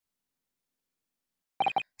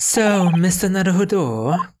So, Mr.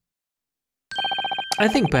 Naruhodo, I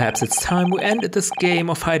think perhaps it's time we ended this game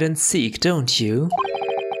of hide and seek, don't you?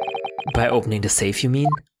 By opening the safe, you mean?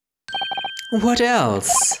 What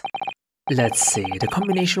else? Let's see, the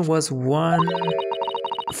combination was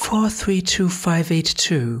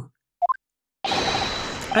 1432582.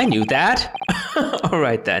 I knew that!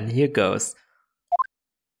 Alright then, here goes.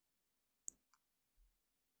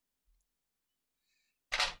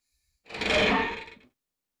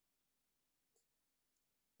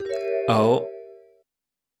 Oh.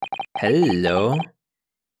 Hello.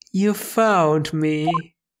 You found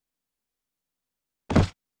me.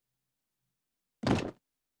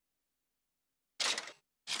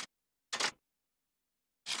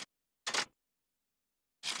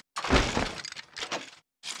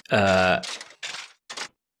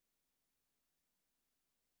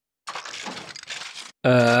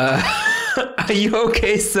 Are you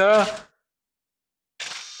okay, sir?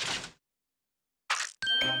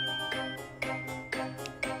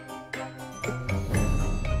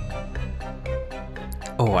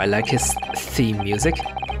 Oh, I like his theme music.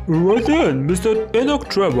 Right then, Mr. Enoch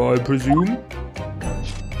Trevor, I presume?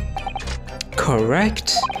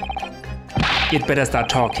 Correct. You'd better start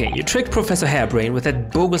talking. You tricked Professor Hairbrain with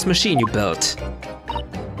that bogus machine you built.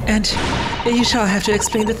 And you shall have to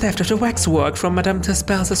explain the theft of the waxwork from Madame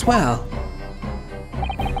Tuspel's as well.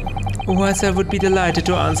 Whilst I would be delighted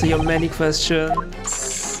to answer your many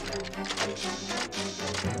questions.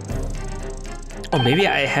 Or maybe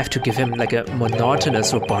I have to give him like a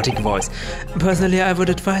monotonous robotic voice. Personally, I would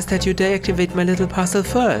advise that you deactivate my little parcel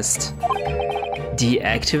first.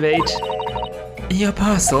 Deactivate your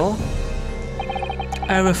parcel?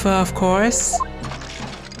 I refer, of course,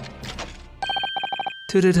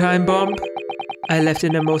 to the time bomb I left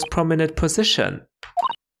in the most prominent position.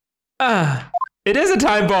 Ah, it is a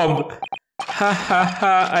time bomb! Ha ha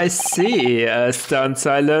ha, I see. Stunned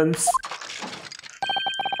silence.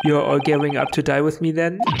 You're all gearing up to die with me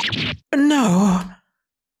then? No!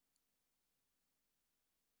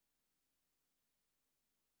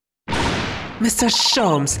 Mr.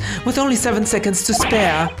 Sholmes, with only 7 seconds to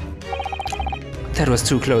spare. That was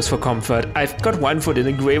too close for comfort. I've got one foot in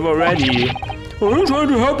the grave already. Are you trying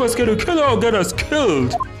to help us get a killer or get us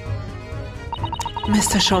killed?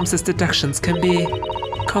 Mr. Sholmes' deductions can be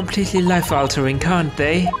completely life-altering, can't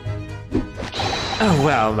they? Oh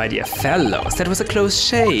well, my dear fellows, that was a close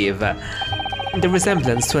shave. The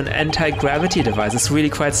resemblance to an anti-gravity device is really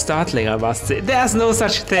quite startling, I must say. There's no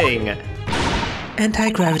such thing!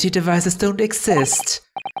 Anti-gravity devices don't exist.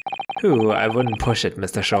 Ooh, I wouldn't push it,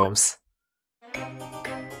 Mr. Sholmes.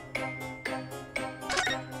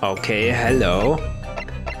 Okay, hello.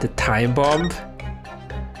 The time bomb?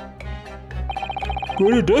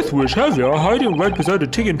 Got a death wish, have ya? Hiding right beside the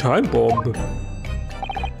ticking time bomb.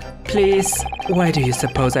 Please, why do you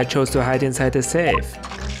suppose I chose to hide inside the safe?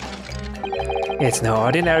 It's no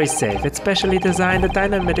ordinary safe. It's specially designed. The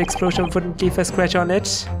dynamite explosion wouldn't leave a scratch on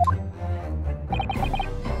it.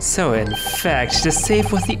 So in fact, the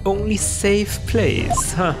safe was the only safe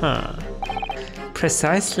place. Haha.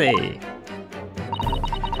 Precisely.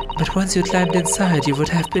 But once you climbed inside, you would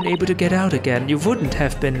have been able to get out again. You wouldn't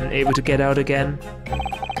have been able to get out again.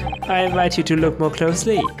 I invite you to look more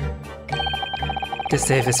closely. The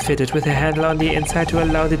safe is fitted with a handle on the inside to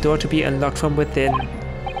allow the door to be unlocked from within.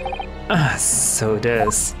 Ah, so it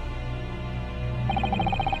is.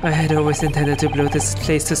 I had always intended to blow this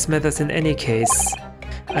place to smithereens in any case.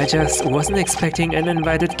 I just wasn't expecting an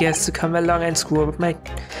invited guest to come along and screw up my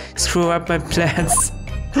plans.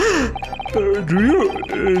 Do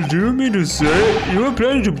you mean to say you were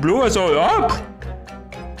planning to blow us all up?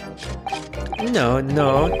 No,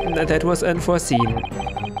 that was unforeseen.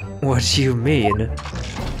 What do you mean?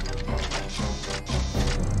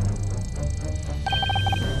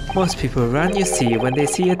 Most people run, you see, when they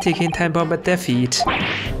see a ticking time bomb at their feet.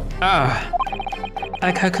 Ah!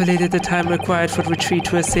 I calculated the time required for retreat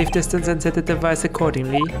to a safe distance and set the device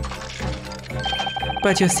accordingly.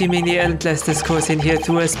 But your seemingly endless discourse in here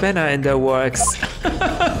threw a spanner in the works.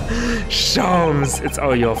 Sholmes, it's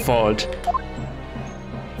all your fault.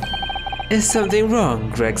 Is something wrong,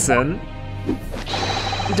 Gregson?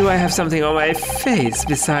 Do I have something on my face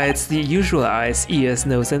besides the usual eyes, ears,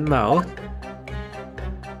 nose and mouth?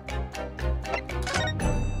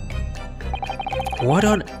 What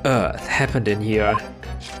on earth happened in here?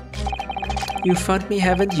 You found me,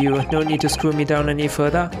 haven't you? No need to screw me down any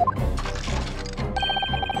further.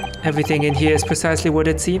 Everything in here is precisely what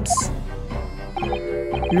it seems.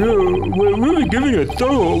 Yeah, we'll be giving a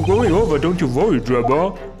thorough going over, don't you worry,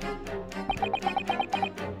 Trevor.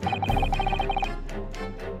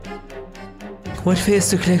 What fails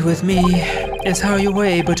to click with me is how you were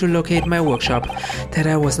able to locate my workshop that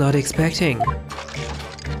I was not expecting.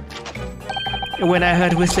 When I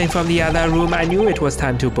heard whistling from the other room, I knew it was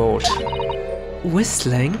time to bolt.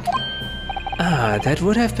 Whistling? Ah, that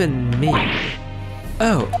would have been me.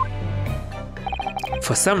 Oh.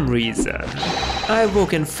 For some reason, I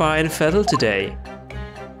woke in fine fettle today.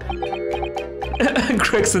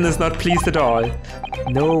 Gregson is not pleased at all.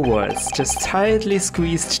 No words, just tightly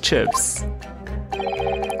squeezed chips.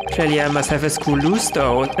 Clearly I must have a screw loose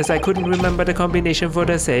though, as I couldn't remember the combination for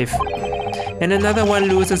the safe. And another one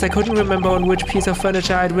loose as I couldn't remember on which piece of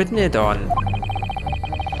furniture I'd written it on.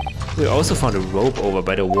 We also found a rope over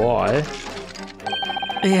by the wall.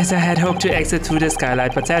 Yes, I had hoped to exit through the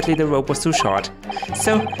skylight, but sadly the rope was too short.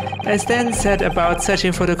 So, I then set about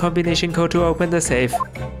searching for the combination code to open the safe.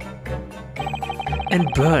 And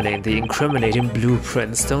burning the incriminating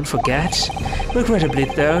blueprints, don't forget. Regrettably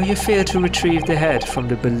though, you failed to retrieve the head from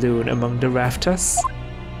the balloon among the rafters.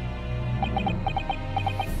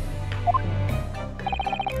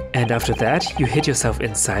 And after that, you hid yourself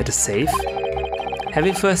inside the safe,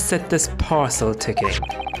 having first set this parcel ticking.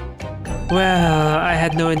 Well, I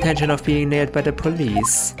had no intention of being nailed by the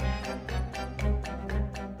police.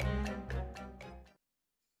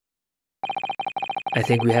 I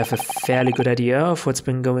think we have a fairly good idea of what's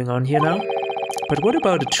been going on here now. But what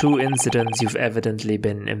about the two incidents you've evidently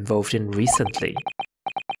been involved in recently?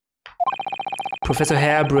 Professor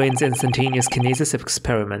Harebrain's instantaneous kinesis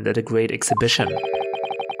experiment at a great exhibition.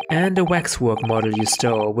 And a waxwork model you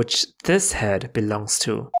stole, which this head belongs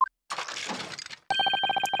to.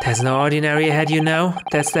 That's no ordinary head, you know.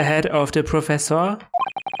 That's the head of the professor.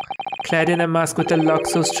 Clad in a mask with a lock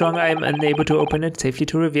so strong I am unable to open it safely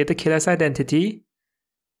to reveal the killer's identity.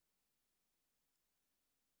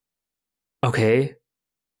 Okay.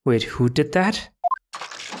 Wait, who did that?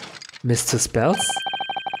 Mr. Spells?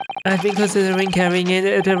 I've been considering carrying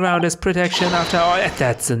it around as protection after all.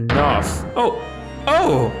 That's enough. Oh!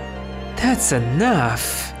 That's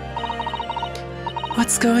enough.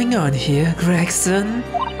 What's going on here, Gregson?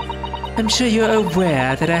 I'm sure you're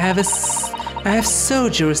aware that I have sole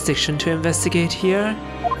jurisdiction to investigate here.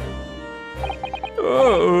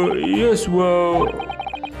 Oh, yes, well...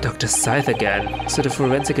 Dr. Scythe again, so the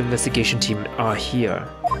forensic investigation team are here.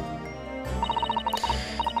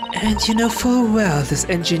 And you know full well this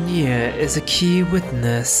engineer is a key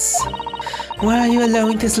witness. Why are you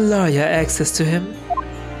allowing this lawyer access to him?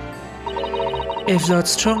 If Lord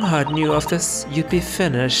Strongheart knew of this, you'd be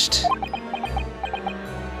finished.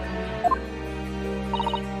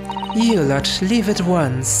 You lot, leave at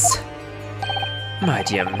once. My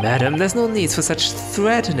dear madam, there's no need for such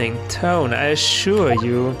threatening tone, I assure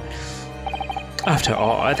you. After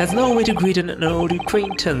all, that's no way to greet an old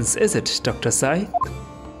acquaintance, is it, Dr. Scythe?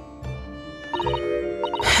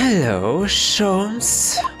 Hello,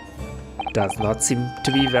 Sholmes. Does not seem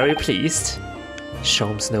to be very pleased.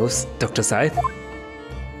 Sholmes knows Dr. Scythe.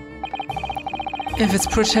 If it's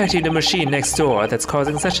protecting the machine next door that's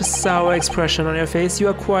causing such a sour expression on your face, you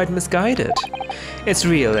are quite misguided. It's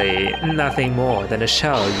really nothing more than a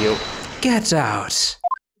shell, you... Get out!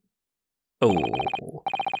 Oh,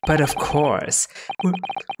 but of course,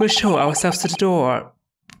 we'll show ourselves to the door.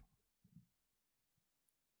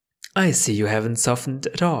 I see you haven't softened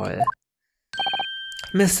at all.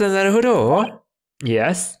 Mr. Naruhodo?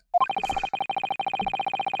 Yes?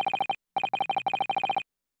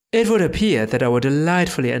 It would appear that our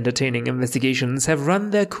delightfully entertaining investigations have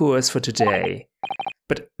run their course for today.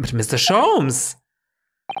 But Mr. Sholmes!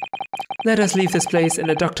 Let us leave this place in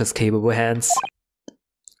the doctor's capable hands.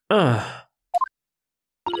 I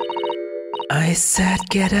said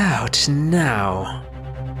get out now.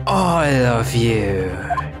 All of you.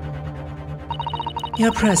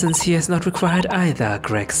 Your presence here is not required either,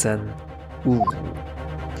 Gregson. Ooh.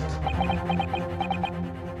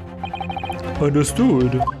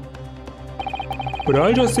 Understood. But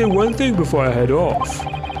I'll just say one thing before I head off.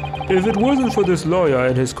 If it wasn't for this lawyer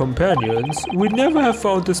and his companions, we'd never have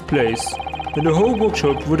found this place, and the whole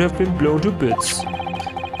workshop would have been blown to bits.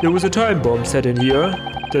 There was a time bomb set in here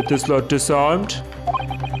that this lot disarmed.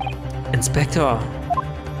 Inspector.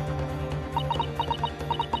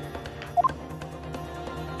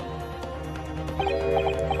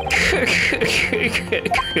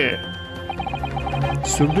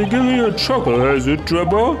 Something giving you a chuckle, has it,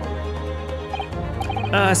 Trevor?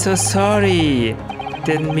 So sorry.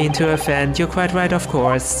 Didn't mean to offend. You're quite right, of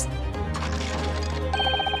course.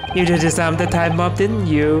 You did disarm the time bomb, didn't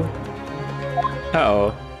you?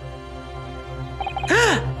 Uh-oh.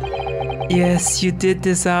 Yes, you did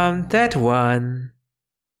disarm that one.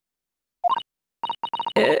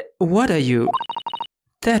 What are you?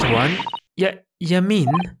 That one? Yamin?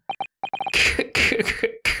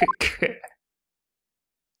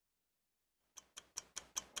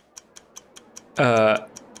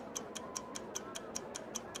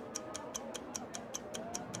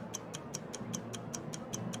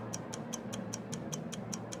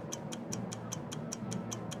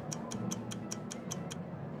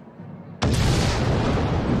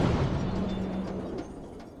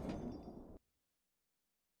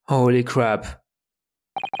 Holy crap.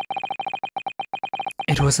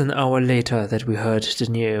 It was an hour later that we heard the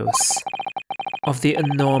news of the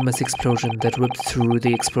enormous explosion that ripped through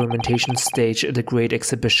the experimentation stage at the Great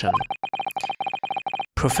Exhibition.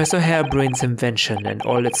 Professor Harebrain's invention and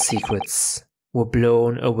all its secrets were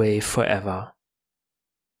blown away forever.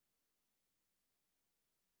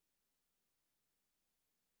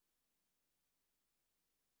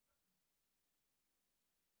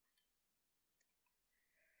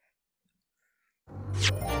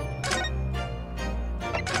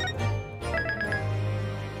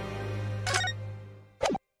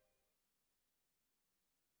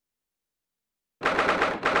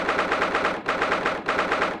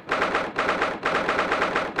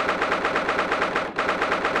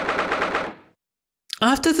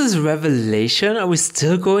 After this revelation, are we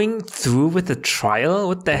still going through with the trial?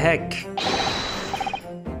 What the heck?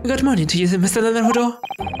 Good morning to you, Mr. Naruhodo.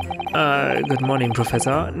 Good morning,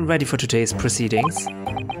 Professor. Ready for today's proceedings?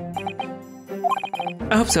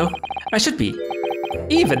 I hope so. I should be.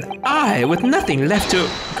 Even I, with nothing left to...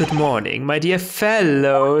 Good morning, my dear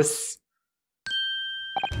fellows.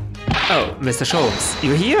 Oh, Mr. Sholmes,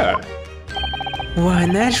 you're here. Why,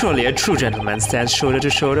 naturally, a true gentleman stands shoulder to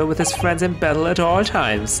shoulder with his friends in battle at all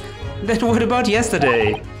times. Then what about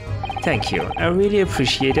yesterday? Thank you, I really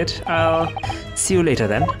appreciate it. I'll see you later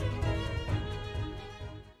then.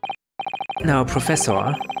 Now,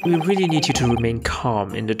 Professor, we really need you to remain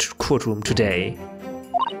calm in the courtroom today.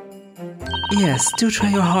 Yes, do try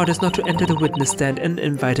your hardest not to enter the witness stand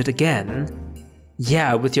uninvited again.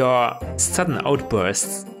 Yeah, with your sudden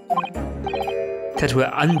outbursts. That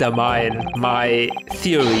will undermine my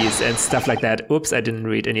theories and stuff like that. Oops, I didn't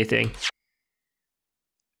read anything.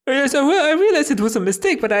 Yes, I realized it was a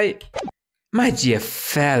mistake, but My dear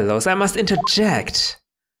fellows, I must interject.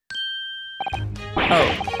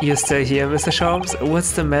 Oh, you're still here, Mr. Sholmes?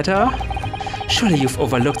 What's the matter? Surely you've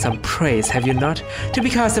overlooked some praise, have you not? To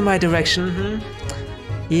be cast in my direction,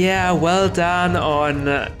 Yeah, well done on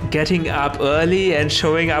getting up early and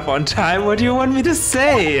showing up on time. What do you want me to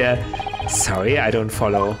say? Sorry, I don't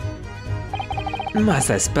follow. Must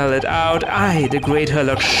I spell it out? I, the great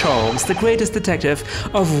Sherlock Sholmes, the greatest detective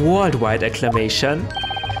of worldwide acclamation,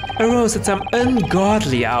 arose at some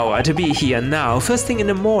ungodly hour to be here now, first thing in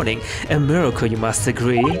the morning. A miracle, you must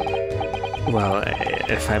agree. Well,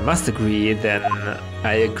 if I must agree, then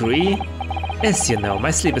I agree. As you know,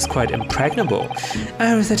 my sleep is quite impregnable.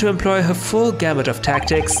 Iris had to employ her full gamut of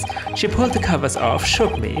tactics. She pulled the covers off,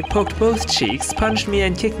 shook me, poked both cheeks, punched me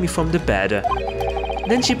and kicked me from the bed.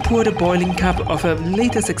 Then she poured a boiling cup of her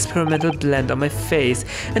latest experimental blend on my face,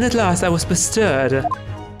 and at last I was bestirred.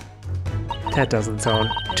 That doesn't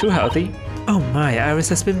sound too healthy. Oh my, Iris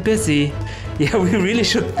has been busy. Yeah, we really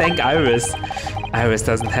should thank Iris. Iris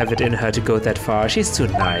doesn't have it in her to go that far, she's too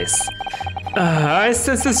nice. I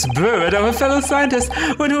sense the spirit of a fellow scientist,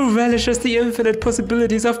 one who relishes the infinite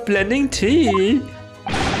possibilities of blending tea.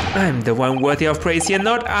 I'm the one worthy of praise here,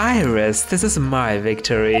 not Iris. This is my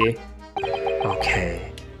victory.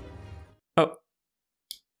 Okay. Oh.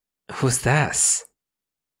 Who's this?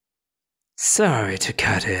 Sorry to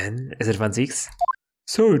cut in. Is it Van Zieks?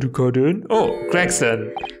 Sorry to cut in. Oh,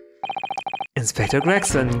 Gregson. Inspector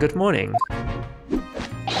Gregson, good morning.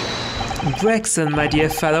 Gregson, my dear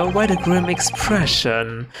fellow, what a grim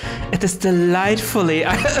expression. At this delightfully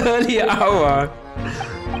early hour.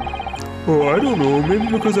 Oh, I don't know,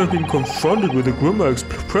 maybe because I've been confronted with a grimmer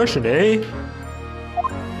expression, eh?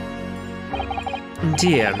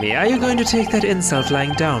 Dear me, are you going to take that insult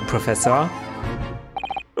lying down, Professor?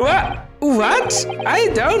 What? What? I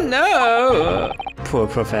don't know. Poor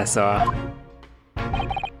Professor.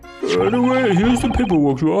 Anyway, here's the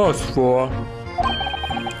paperwork you asked for.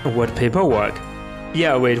 What paperwork?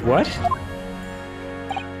 Yeah, wait, what?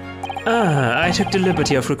 Ah, I took the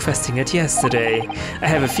liberty of requesting it yesterday. I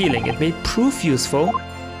have a feeling it may prove useful.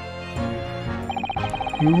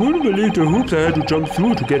 You wouldn't believe the hoops I had to jump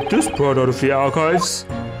through to get this part out of the archives.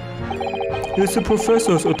 It's the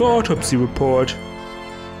professor's autopsy report.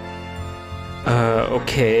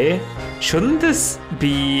 Okay. Shouldn't this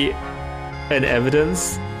be an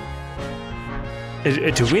evidence?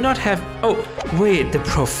 Do we not have... Oh, wait, the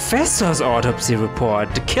professor's autopsy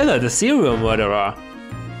report. The killer, the serial murderer.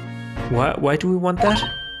 Why do we want that?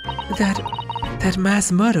 That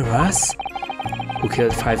mass murderers? Who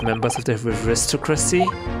killed 5 members of the aristocracy?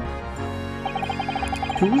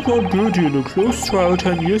 He was found guilty in a close trial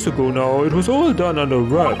 10 years ago now. It was all done under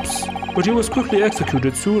wraps. But he was quickly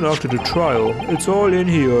executed soon after the trial. It's all in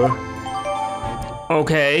here.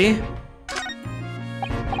 Okay.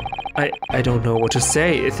 I don't know what to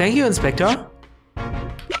say. Thank you, Inspector.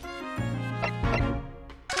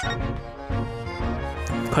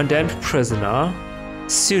 Condemned prisoner.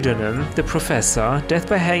 Pseudonym, the Professor. Death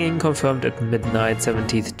by hanging confirmed at midnight,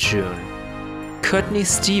 17th June. Courtney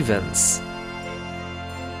Stevens.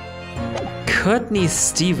 Courtney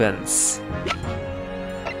Stevens.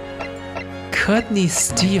 Courtney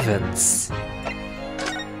Stevens.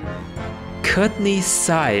 Courtney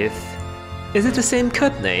Scythe. Is it the same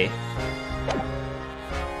Courtney?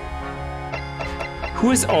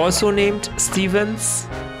 Who is also named Stevens?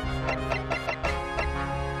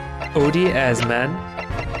 Odie Asman.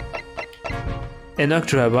 Enoch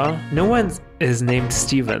Drebber. No one is named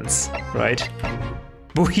Stevens, right?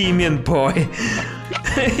 Bohemian Boy.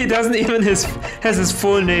 He doesn't even has his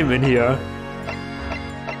full name in here.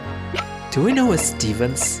 Do we know a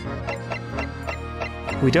Stevens?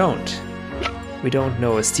 We don't. We don't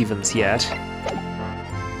know a Stevens yet.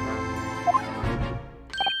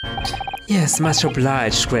 Yes, much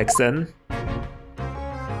obliged, Gregson.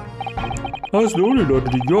 Us the only lot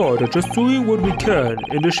of the yard are just doing what we can,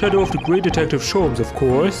 in the shadow of the great Detective Sholmes, of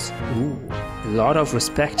course. Ooh, a lot of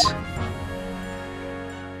respect.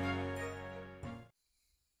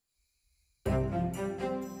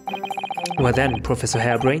 Well then, Professor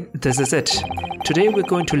Hairbrain, this is it. Today we're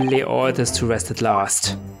going to lay all this to rest at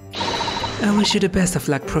last. I wish you the best of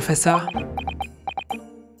luck, Professor.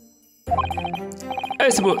 I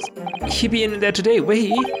suppose he'll be in there today, will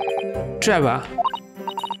he? Drebber.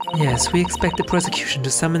 Yes, we expect the prosecution to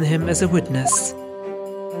summon him as a witness.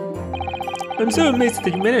 I'm so amazed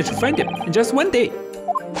that you managed to find him in just one day.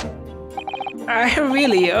 I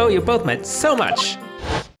really owe you both men so much.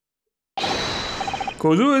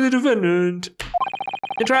 Kozu is the defendant.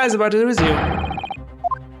 The trial is about to resume.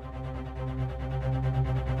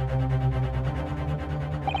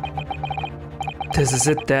 This is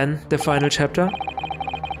it then, the final chapter?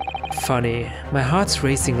 Funny, my heart's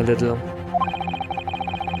racing a little.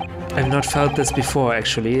 I've not felt this before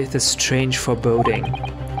actually, this strange foreboding.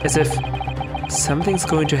 As if something's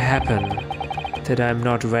going to happen that I'm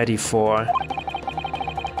not ready for.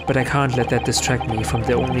 But I can't let that distract me from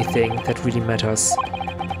the only thing that really matters.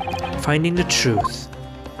 Finding the truth.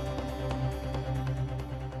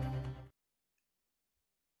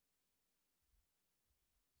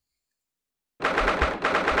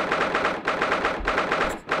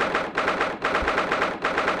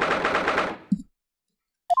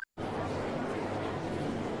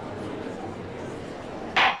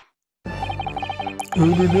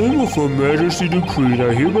 In the name of Her Majesty the Queen,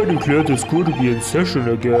 I hereby declare this court to be in session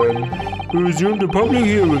again. We resume the public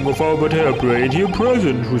hearing of Albert Hairbrain, here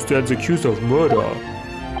present, who stands accused of murder.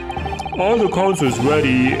 All the counsels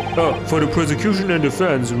ready, for the prosecution and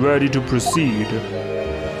defense ready to proceed.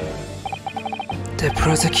 The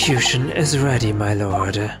prosecution is ready, my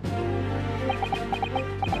lord.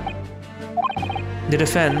 The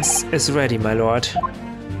defense is ready, my lord.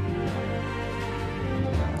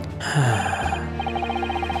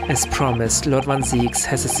 As promised, Lord Van Zieks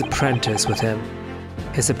has his apprentice with him.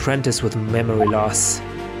 His apprentice with memory loss.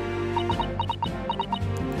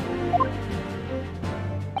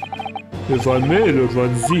 If I may, Lord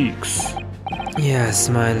Van Zieks. Yes,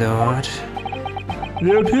 my lord.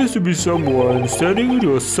 There appears to be someone standing at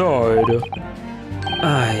your side.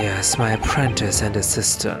 Ah, yes, my apprentice and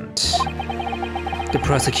assistant. The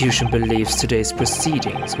prosecution believes today's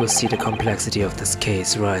proceedings will see the complexity of this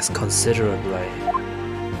case rise considerably.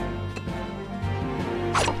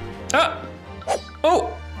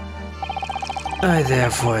 I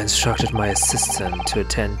therefore instructed my assistant to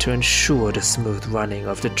attend to ensure the smooth running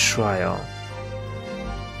of the trial.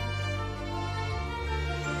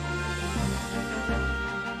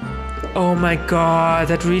 Oh my god,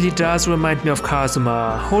 that really does remind me of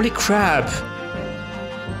Kazuma. Holy crap!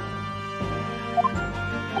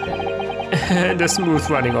 The smooth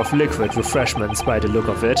running of liquid refreshments by the look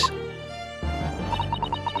of it.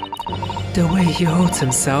 The way he holds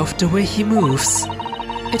himself, the way he moves.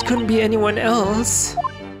 It couldn't be anyone else.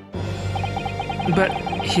 But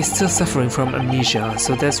he's still suffering from amnesia,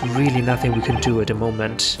 so there's really nothing we can do at the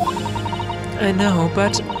moment. I know,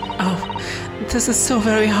 but oh, this is so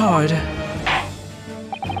very hard.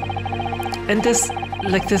 And this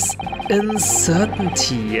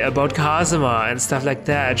uncertainty about Kazuma and stuff like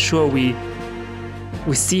that. Sure, we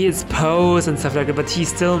We see its pose and stuff like that, but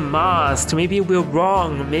he's still masked. Maybe we're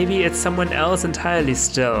wrong. Maybe it's someone else entirely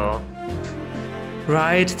still.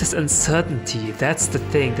 Right? This uncertainty, that's the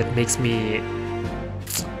thing that makes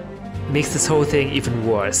this whole thing even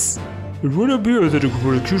worse. It would appear that the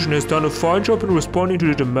prosecution has done a fine job in responding to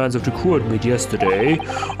the demands of the court made yesterday.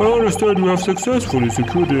 I understand you have successfully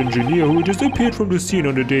secured the engineer who disappeared from the scene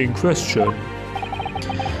on the day in question.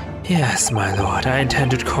 Yes, my lord, I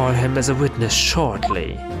intend to call him as a witness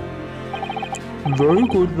shortly. Very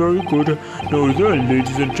good, very good. Now then,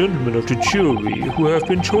 ladies and gentlemen of the jury, who have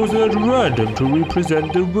been chosen at random to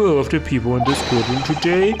represent the will of the people in this courtroom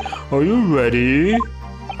today, are you ready?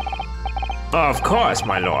 Of course,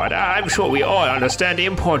 my lord. I'm sure we all understand the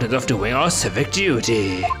importance of doing our civic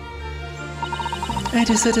duty. I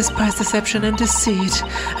do so despise deception and deceit.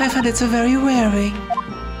 I find it so very wearing.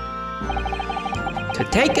 To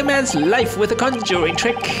take a man's life with a conjuring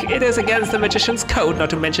trick, it is against the magician's code, not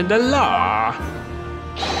to mention the law.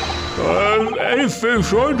 Any fake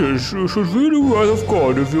scientist should feel the wrath of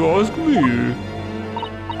God if you ask me.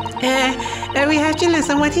 We have to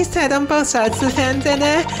listen what he said on both sides of the fence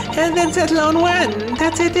and then settle on one.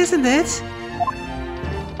 That's it, isn't it?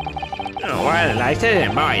 Oh, well, like that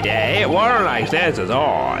in my day, it wasn't like this at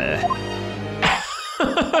all.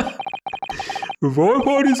 If all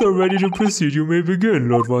parties are ready to proceed, you may begin,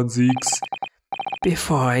 Lord Von Zieks.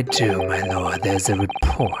 Before I do, my lord, there's a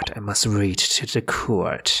report I must read to the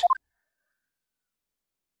court.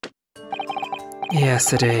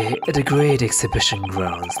 Yesterday, at the Great Exhibition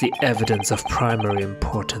grounds, the evidence of primary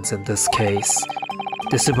importance in this case,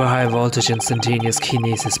 the super high voltage instantaneous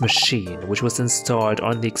kinesis machine, which was installed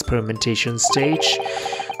on the experimentation stage,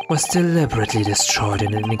 was deliberately destroyed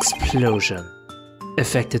in an explosion,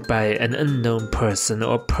 affected by an unknown person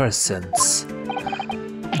or persons.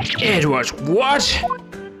 It was what?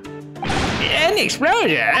 An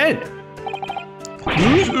explosion?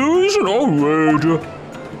 This is an outrage.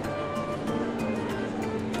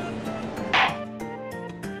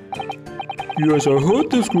 Yes, I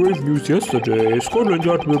heard this grave news yesterday. Scotland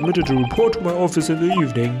Yard permitted a report to my office in the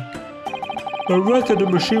evening. I read that the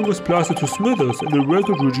machine was blasted to smithers and the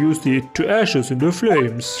record reduced to ashes in the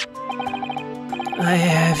flames. I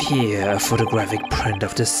have here a photographic print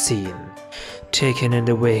of the scene, taken in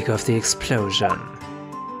the wake of the explosion.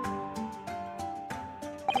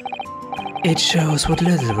 It shows what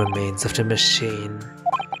little remains of the machine.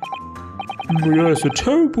 Yes, a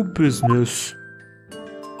terrible business.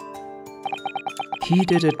 He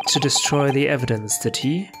did it to destroy the evidence, did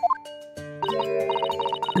he?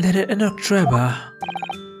 Let it Enoch Drebber.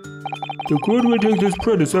 The court will take this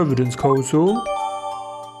print as evidence, counsel.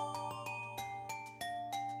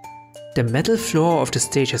 The metal floor of the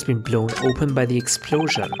stage has been blown open by the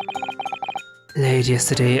explosion. Late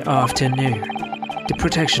yesterday afternoon, the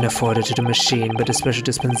protection afforded to the machine by the Special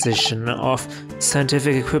Dispensation of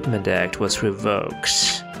Scientific Equipment Act was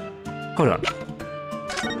revoked. Hold on.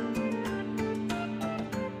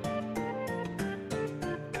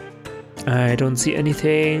 I don't see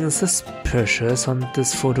anything suspicious on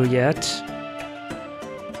this photo yet.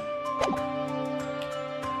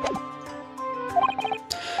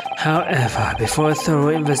 However, before a thorough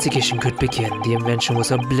investigation could begin, the invention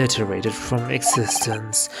was obliterated from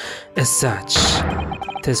existence. As such,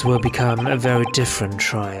 this will become a very different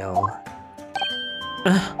trial.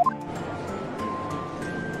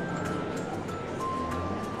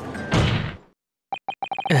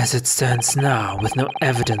 As it stands now, with no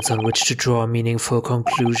evidence on which to draw meaningful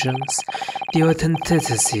conclusions, the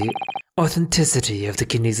authenticity of the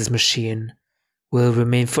kinesis machine will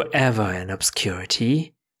remain forever in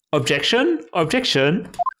obscurity. Objection? Objection?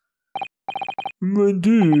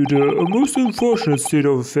 Indeed, a most unfortunate state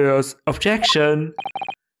of affairs. Objection!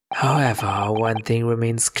 However, one thing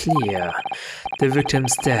remains clear. The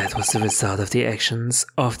victim's death was the result of the actions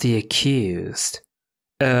of the accused.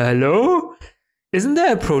 Hello? Isn't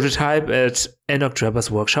there a prototype at Enoch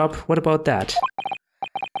Drebber's workshop? What about that?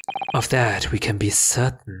 Of that we can be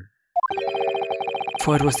certain.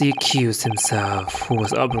 For it was the accused himself who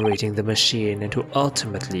was operating the machine and who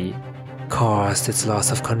ultimately caused its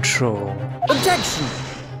loss of control. Objection!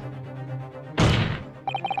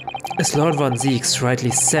 As Lord Von Zieks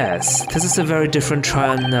rightly says, this is a very different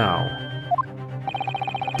trial now.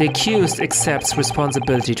 The accused accepts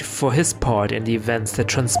responsibility for his part in the events that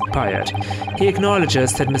transpired. He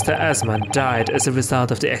acknowledges that Mr. Asman died as a result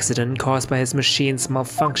of the accident caused by his machine's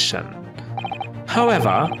malfunction.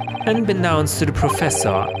 However, unbeknownst to the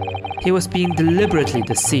professor, he was being deliberately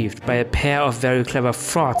deceived by a pair of very clever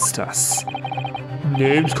fraudsters.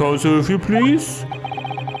 Names, counsel, if you please.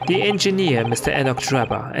 The engineer, Mr. Enoch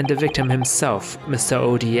Drebber, and the victim himself, Mr.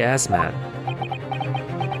 O.D. Asman.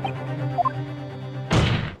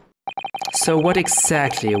 So what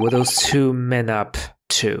exactly were those two men up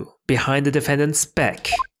to, behind the defendant's back?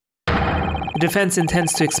 The defense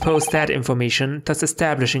intends to expose that information, thus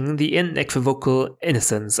establishing the unequivocal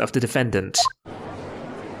innocence of the defendant.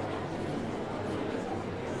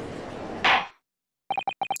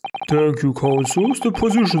 Thank you, counsels. The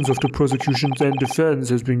positions of the prosecution and defense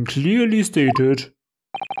has been clearly stated.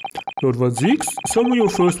 Lord Van Zieks, summon your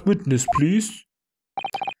first witness, please.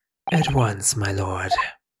 At once, my lord.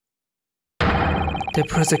 The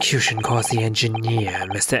prosecution calls the engineer,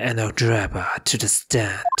 Mr. Enoch Drebber, to the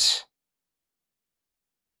stand.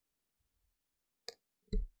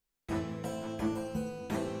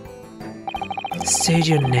 State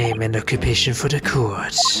your name and occupation for the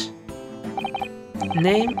court.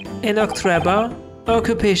 Name, Enoch Drebber.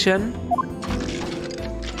 Occupation.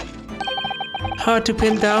 Hard to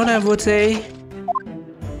pin down, I would say.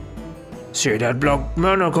 See that black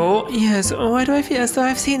monocle? Yes, why do I feel as though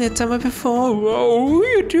I've seen it somewhere before? Oh,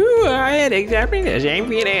 you do? I had exactly the same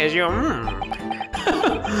feeling as you.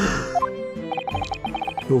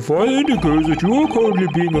 Your file indicates that you are currently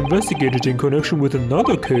being investigated in connection with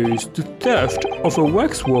another case, the theft of a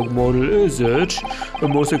waxwork model, is it? A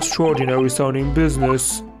most extraordinary sounding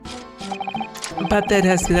business. But that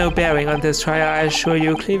has no bearing on this trial, I assure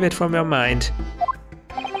you. Cleave it from your mind.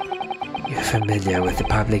 You're familiar with the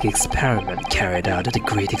public experiment carried out at a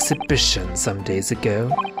great exhibition some days ago?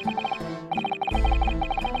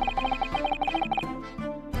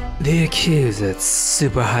 The accused's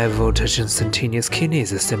super high voltage instantaneous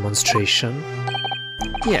kinesis demonstration.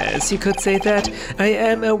 Yes, you could say that. I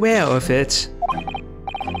am aware of it.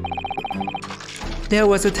 There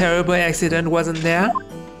was a terrible accident, wasn't there?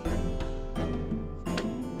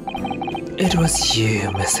 It was you,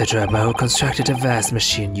 Mr. Drebber, who constructed a vast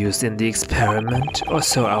machine used in the experiment, or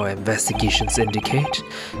so our investigations indicate.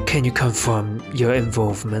 Can you confirm your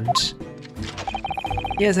involvement?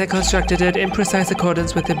 Yes, I constructed it in precise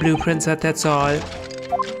accordance with the blueprints, that's all.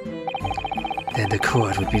 Then the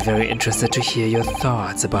court would be very interested to hear your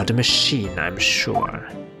thoughts about the machine, I'm sure.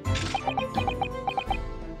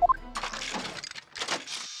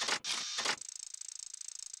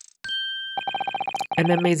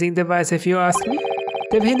 An amazing device, if you ask me.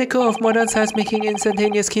 The pinnacle of modern science, making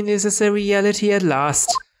instantaneous kinesis a reality at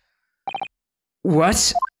last.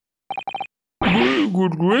 What?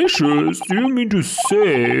 Good gracious, do you mean to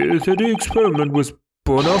say that the experiment was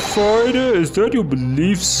bona fide? Is that your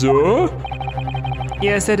belief, sir?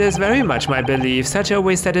 Yes, that is very much my belief. Such a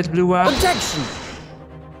waste that it blew up. Objection!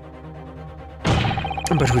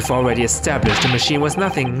 But we've already established the machine was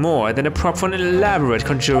nothing more than a prop for an elaborate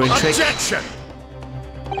conjuring trick. Objection!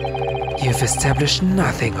 You've established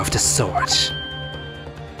nothing of the sort.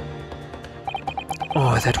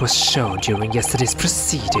 All that was shown during yesterday's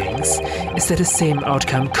proceedings is that the same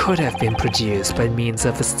outcome could have been produced by means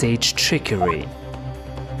of a staged trickery.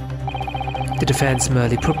 The defense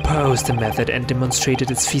merely proposed the method and demonstrated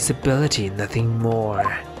its feasibility, nothing more.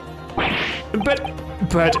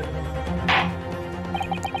 But...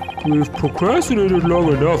 We've procrastinated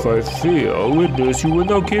long enough, I fear. Witness, you will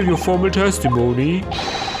now give your formal testimony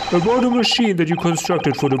about a machine that you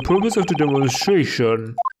constructed for the purpose of the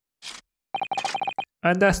demonstration.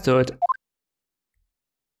 Understood.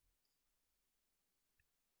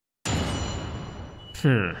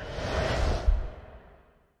 I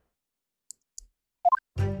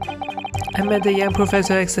met the young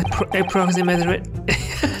professor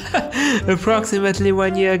approximately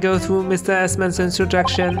 1 year ago through Mr. Asman's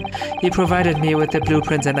introduction. He provided me with the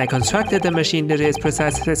blueprints and I constructed the machine to his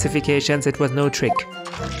precise specifications. It was no trick.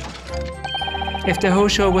 If the whole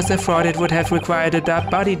show was a fraud, it would have required a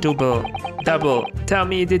body double. Tell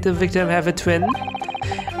me, did the victim have a twin?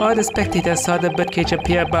 All the spectators saw the birdcage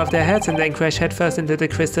appear above their heads and then crash headfirst into the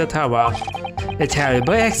crystal tower. A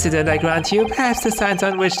terrible accident, I grant you. Perhaps the science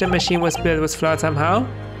on which the machine was built was flawed somehow.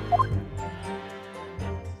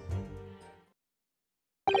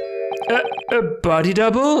 A body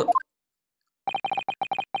double?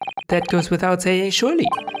 That goes without saying, surely.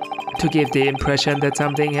 To give the impression that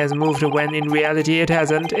something has moved when in reality it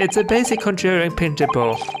hasn't, it's a basic conjuring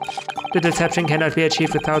principle. The deception cannot be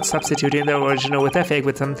achieved without substituting the original with a fake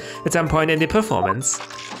at some point in the performance.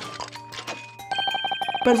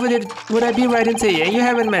 But would I be right in saying you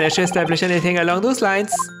haven't managed to establish anything along those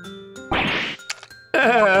lines?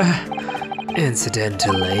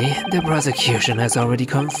 Incidentally, the prosecution has already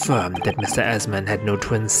confirmed that Mr. Asman had no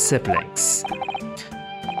twin siblings.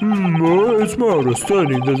 It's my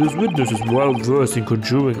understanding that this witness is well versed in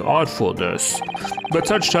conjuring artfulness, but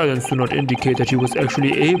such talents do not indicate that he was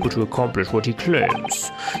actually able to accomplish what he claims.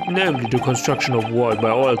 Namely, the construction of what, by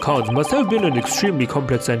all accounts, must have been an extremely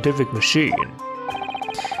complex scientific machine.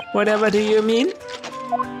 Whatever do you mean?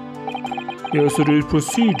 Yesterday's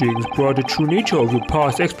proceedings brought the true nature of your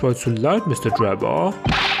past exploits to light, Mr. Drebber.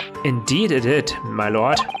 Indeed it did, my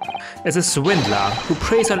lord. As a swindler who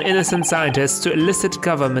preys on innocent scientists to elicit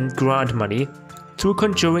government grant money through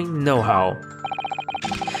conjuring know-how.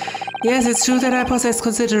 Yes, it's true that I possess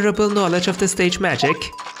considerable knowledge of the stage magic.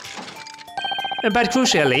 But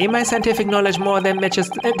crucially, my scientific knowledge more than matches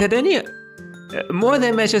that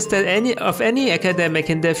any academic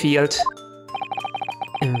in the field.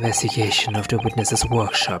 Investigation of the witness's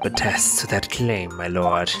workshop attests to that claim, my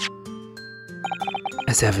lord.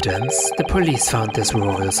 As evidence, the police found this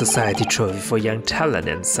Royal Society trophy for young talent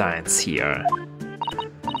in science here.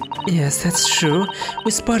 Yes, that's true.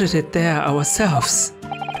 We spotted it there ourselves.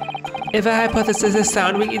 If a hypothesis is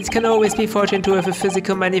sound, it can always be forged into a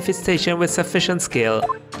physical manifestation with sufficient skill.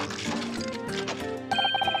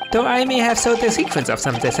 Though I may have sowed the sequence of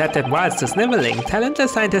some deceptive wiles to sniveling,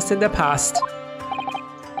 talentless scientists in the past.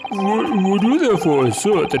 Would you therefore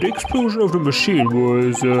assert that the explosion of the machine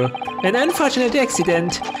was, an unfortunate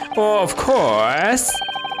accident, or, of course,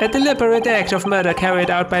 a deliberate act of murder carried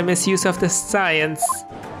out by misuse of the science?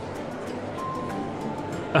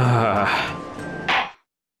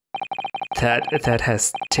 That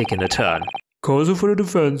has taken a turn. Counsel for the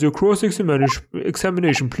defense, your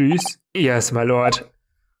cross-examination, please. Yes, my lord.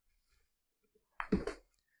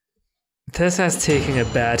 This has taken a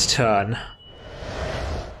bad turn.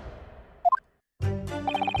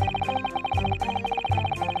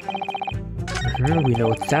 We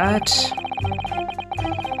know that.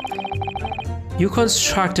 You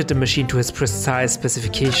constructed the machine to its precise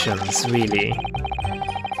specifications, really.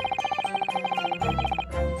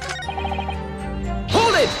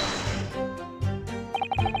 Hold it!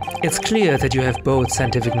 It's clear that you have both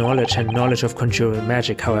scientific knowledge and knowledge of conjuring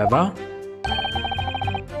magic, however.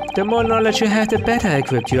 The more knowledge you have, the better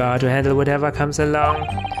equipped you are to handle whatever comes along.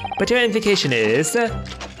 But your implication is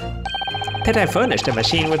that I furnished the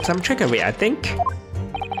machine with some trickery, I think.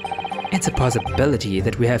 It's a possibility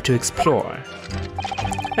that we have to explore.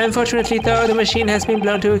 Unfortunately though, the machine has been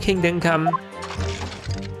blown to a kingdom come.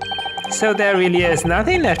 So there really is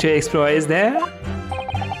nothing left to explore, is there?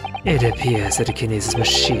 It appears that the kinesis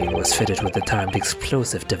machine was fitted with a timed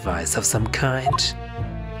explosive device of some kind.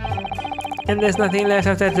 And there's nothing left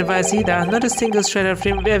of that device either, not a single shred of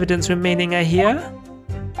evidence remaining, I hear.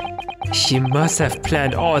 He must have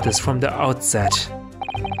planned all this from the outset.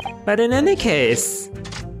 But in any case,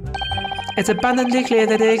 it's abundantly clear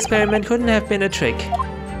that the experiment couldn't have been a trick.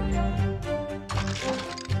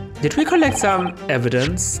 Did we collect some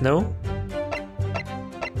evidence? No?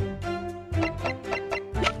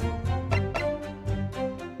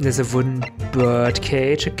 There's a wooden bird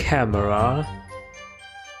cage, a camera.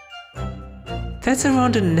 That's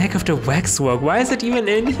around the neck of the waxwork. Why is it even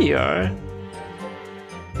in here?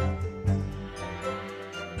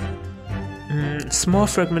 Small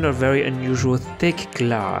fragment of very unusual thick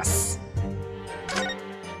glass.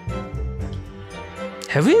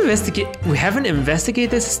 Have we investigated? We haven't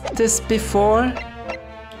investigated this before?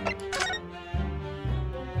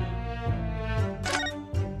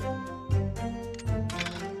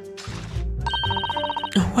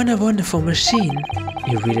 What a wonderful machine.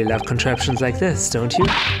 You really love contraptions like this, don't you?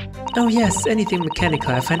 Oh yes, anything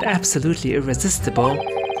mechanical I find absolutely irresistible.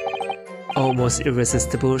 Almost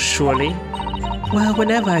irresistible, surely. Well,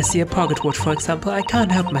 whenever I see a pocket watch, for example, I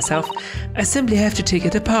can't help myself. I simply have to take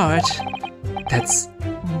it apart. That's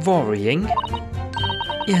worrying.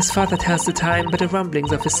 Yes, father tells the time, but the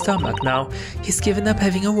rumblings of his stomach now. He's given up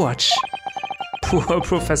having a watch. Poor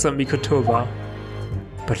Professor Mikotova.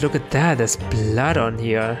 But look at that, there's blood on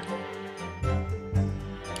here.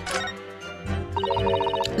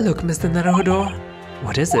 Look, Mr. Naruhodo.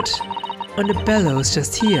 What is it? On the bellows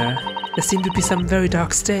just here, there seem to be some very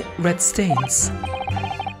dark red stains.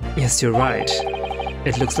 Yes, you're right.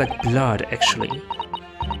 It looks like blood, actually.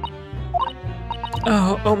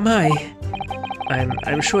 Oh my.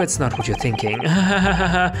 I'm sure it's not what you're thinking.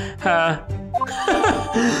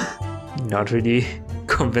 Not really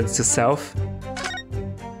convinced yourself.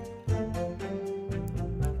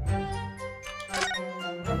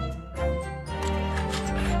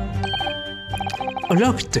 Oh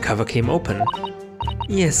look, the cover came open.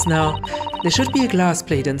 Yes, now, there should be a glass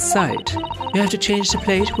plate inside. You have to change the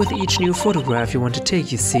plate with each new photograph you want to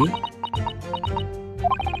take, you see?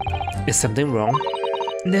 Is something wrong?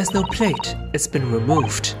 There's no plate. It's been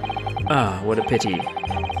removed. Ah, what a pity.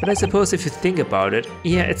 But I suppose if you think about it,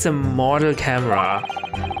 yeah, it's a model camera.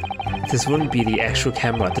 This wouldn't be the actual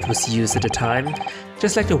camera that was used at the time.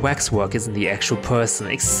 Just like the waxwork isn't the actual person.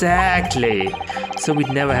 Exactly! So we'd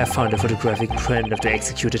never have found a photographic print of the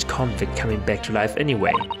executed convict coming back to life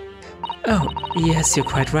anyway. Oh, yes, you're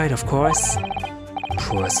quite right, of course.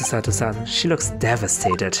 Poor Susato-san, she looks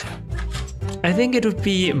devastated. I think it would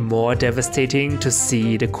be more devastating to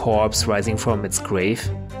see the corpse rising from its grave.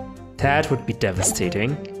 That would be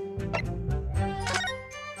devastating.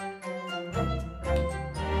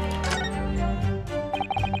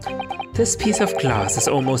 This piece of glass is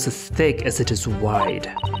almost as thick as it is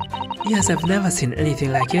wide. Yes, I've never seen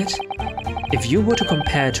anything like it. If you were to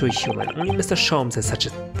compare it to a human, only Mr. Sholmes has such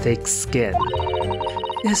a thick skin.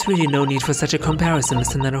 There's really no need for such a comparison,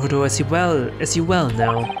 Mr. Naruhodo, as you well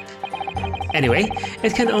know. Anyway,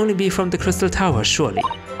 it can only be from the Crystal Tower, surely.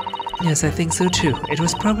 Yes, I think so too. It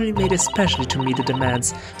was probably made especially to meet the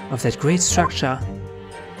demands of that great structure.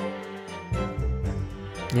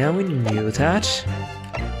 Yeah, we knew that.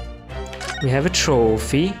 We have a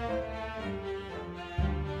trophy.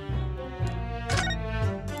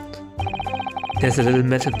 There's a little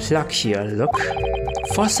metal plug here, look.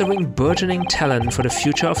 Fostering burgeoning talent for the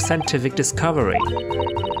future of scientific discovery.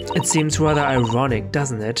 It seems rather ironic,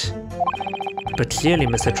 doesn't it? But clearly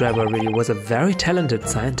Mr. Drebber really was a very talented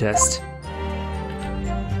scientist.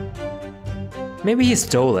 Maybe he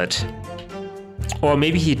stole it. Or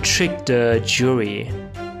maybe he tricked the jury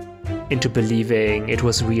into believing it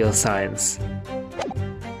was real science.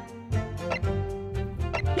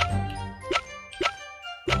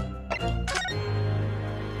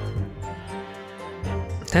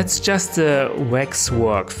 That's just a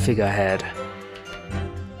waxwork figurehead.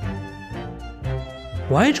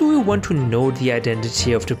 Why do we want to know the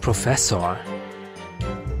identity of the professor?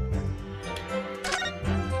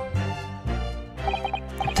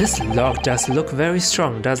 This lock does look very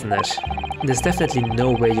strong, doesn't it? There's definitely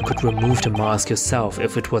no way you could remove the mask yourself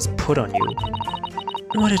if it was put on you.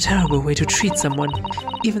 What a terrible way to treat someone,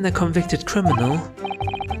 even a convicted criminal.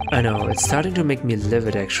 I know, it's starting to make me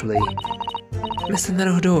livid actually. Mr.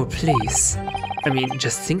 Naruhodo, please. I mean,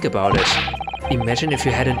 just think about it. Imagine if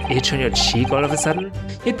you had an itch on your cheek all of a sudden.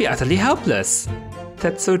 You'd be utterly helpless.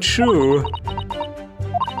 That's so true.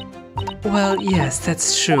 Well, yes,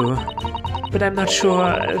 that's true. But I'm not sure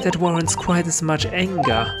that warrants quite as much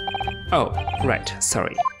anger. Oh, right,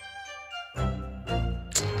 sorry.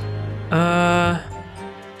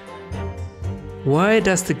 Why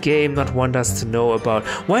does the game not want us to know about...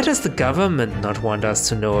 Why does the government not want us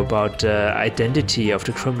to know about the identity of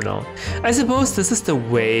the criminal? I suppose this is the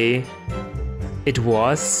way it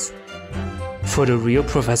was for the real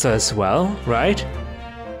professor as well, right?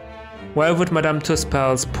 Why would Madame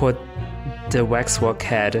Tuspels put the waxwork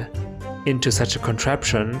head into such a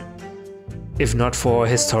contraption if not for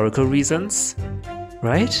historical reasons,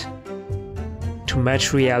 right? To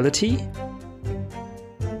match reality?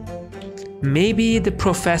 Maybe the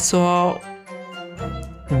professor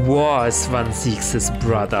was Van Zieks'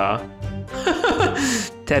 brother.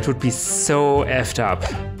 That would be so effed up.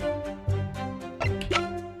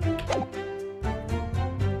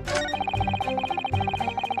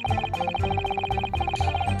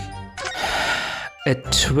 A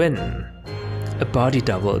twin. A body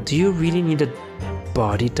double. Do you really need a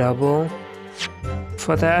body double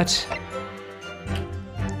for that?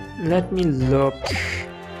 Let me look.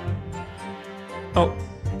 Oh,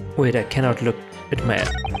 wait, I cannot look at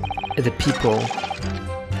the people.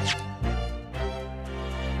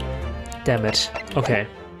 Damn it. Okay.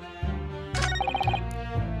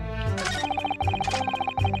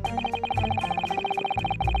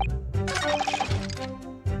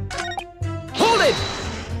 Hold it!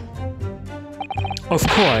 Of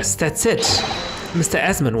course, that's it. Mr.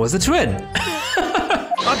 Asman was a twin.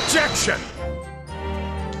 Objection!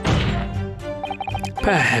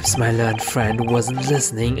 Perhaps my learned friend wasn't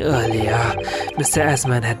listening earlier. Mr.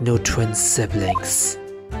 Asman had no twin siblings.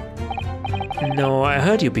 No, I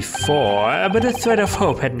heard you before, but the thread of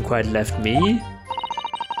hope hadn't quite left me.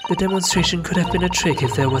 The demonstration could have been a trick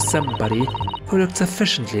if there was somebody who looked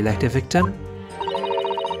sufficiently like the victim.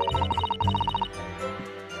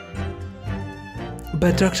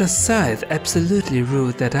 But Dr. Scythe absolutely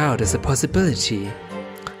ruled that out as a possibility.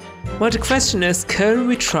 Well, the question is, can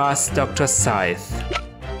we trust Dr. Scythe?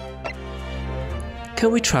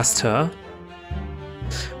 Can we trust her?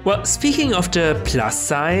 Well, speaking of the plus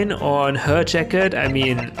sign on her jacket, I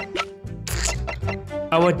mean,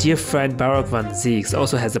 our dear friend Baroque Van Zieks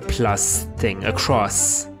also has a plus thing, a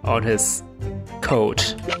cross on his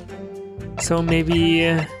coat. So maybe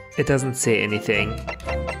it doesn't say anything.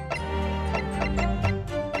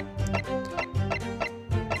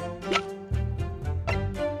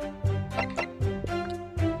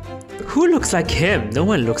 Who looks like him? No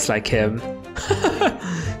one looks like him.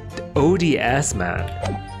 The OD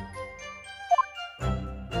man.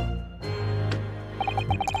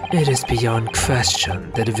 It is beyond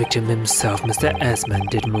question that the victim himself, Mr. Asman,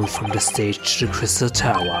 did move from the stage to the Crystal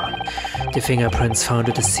Tower. The fingerprints found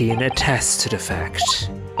at the scene attest to the fact.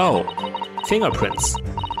 Oh, fingerprints.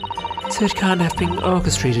 So it can't have been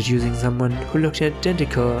orchestrated using someone who looked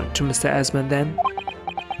identical to Mr. Asman then?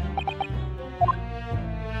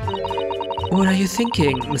 What are you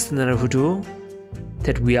thinking, Mr. Naruhodo?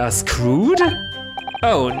 That we are screwed?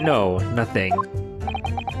 Oh no, nothing.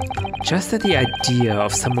 Just that the idea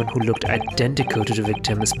of someone who looked identical to the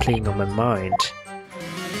victim is playing on my mind.